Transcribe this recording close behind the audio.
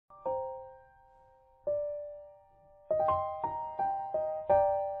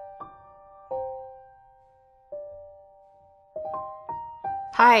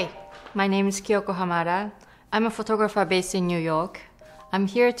Hi, my name is Kyoko Hamada. I'm a photographer based in New York. I'm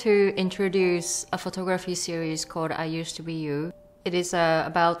here to introduce a photography series called I Used to Be You. It is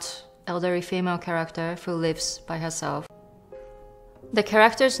about elderly female character who lives by herself. The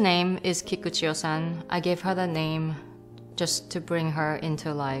character's name is Kikuchiyo-san. I gave her the name just to bring her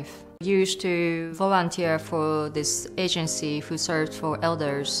into life. I used to volunteer for this agency who served for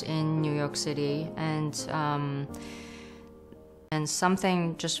elders in New York City, and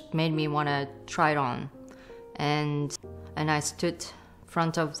something just made me want to try it on. And I stood in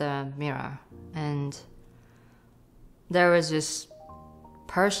front of the mirror, and there was this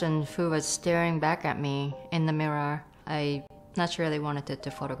person who was staring back at me in the mirror. I naturally wanted to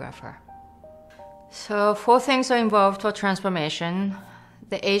photograph her. So 4 things are involved for transformation.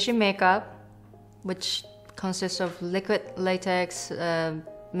 The aging makeup, which consists of liquid latex,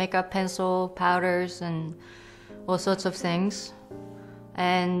 makeup pencil, powders, and all sorts of things.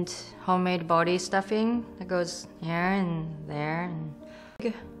 And homemade body stuffing that goes here and there.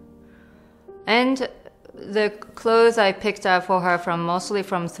 And the clothes I picked up for her mostly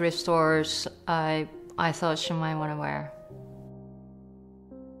from thrift stores, I thought she might want to wear.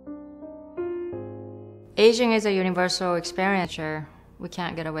 Aging is a universal experience we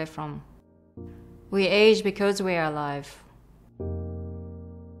can't get away from. We age because we are alive.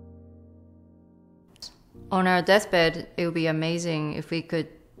 On our deathbed, it would be amazing if we could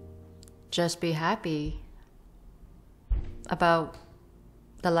just be happy about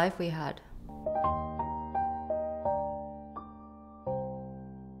the life we had.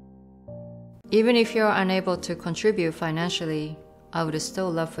 Even if you're unable to contribute financially, I would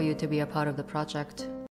still love for you to be a part of the project.